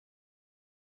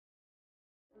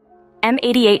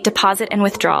M88 Deposit and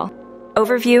Withdrawal.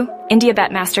 Overview,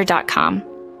 IndiaBetMaster.com.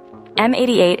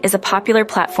 M88 is a popular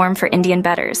platform for Indian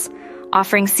bettors,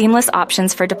 offering seamless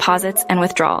options for deposits and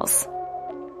withdrawals.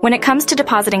 When it comes to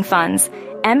depositing funds,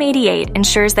 M88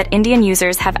 ensures that Indian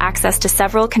users have access to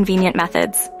several convenient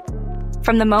methods.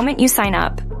 From the moment you sign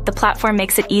up, the platform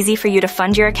makes it easy for you to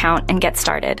fund your account and get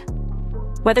started.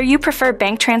 Whether you prefer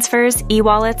bank transfers,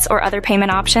 e-wallets, or other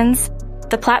payment options,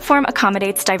 the platform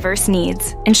accommodates diverse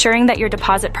needs, ensuring that your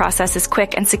deposit process is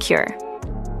quick and secure.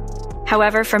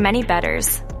 However, for many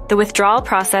bettors, the withdrawal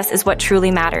process is what truly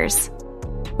matters.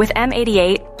 With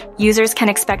M88, users can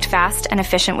expect fast and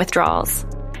efficient withdrawals.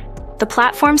 The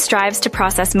platform strives to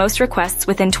process most requests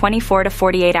within 24 to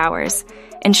 48 hours,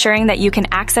 ensuring that you can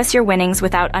access your winnings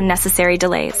without unnecessary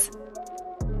delays.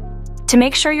 To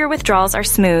make sure your withdrawals are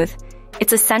smooth,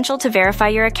 it's essential to verify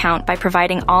your account by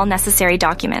providing all necessary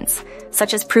documents,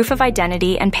 such as proof of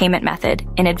identity and payment method,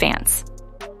 in advance.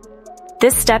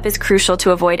 This step is crucial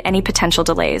to avoid any potential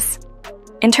delays.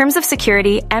 In terms of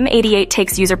security, M88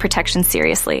 takes user protection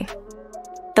seriously.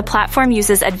 The platform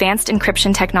uses advanced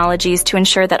encryption technologies to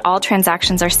ensure that all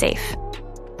transactions are safe.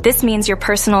 This means your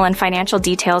personal and financial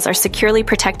details are securely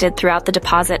protected throughout the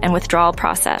deposit and withdrawal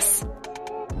process.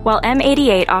 While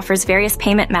M88 offers various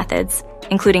payment methods,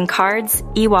 including cards,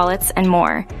 e-wallets, and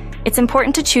more, it's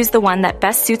important to choose the one that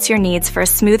best suits your needs for a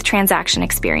smooth transaction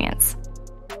experience.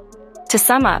 To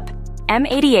sum up,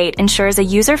 M88 ensures a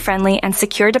user-friendly and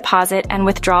secure deposit and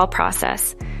withdrawal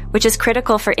process, which is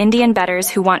critical for Indian bettors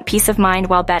who want peace of mind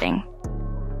while betting.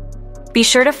 Be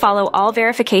sure to follow all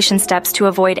verification steps to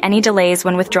avoid any delays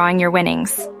when withdrawing your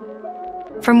winnings.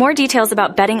 For more details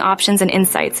about betting options and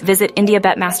insights, visit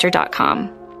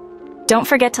IndiaBetMaster.com. Don't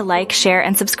forget to like, share,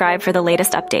 and subscribe for the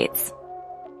latest updates.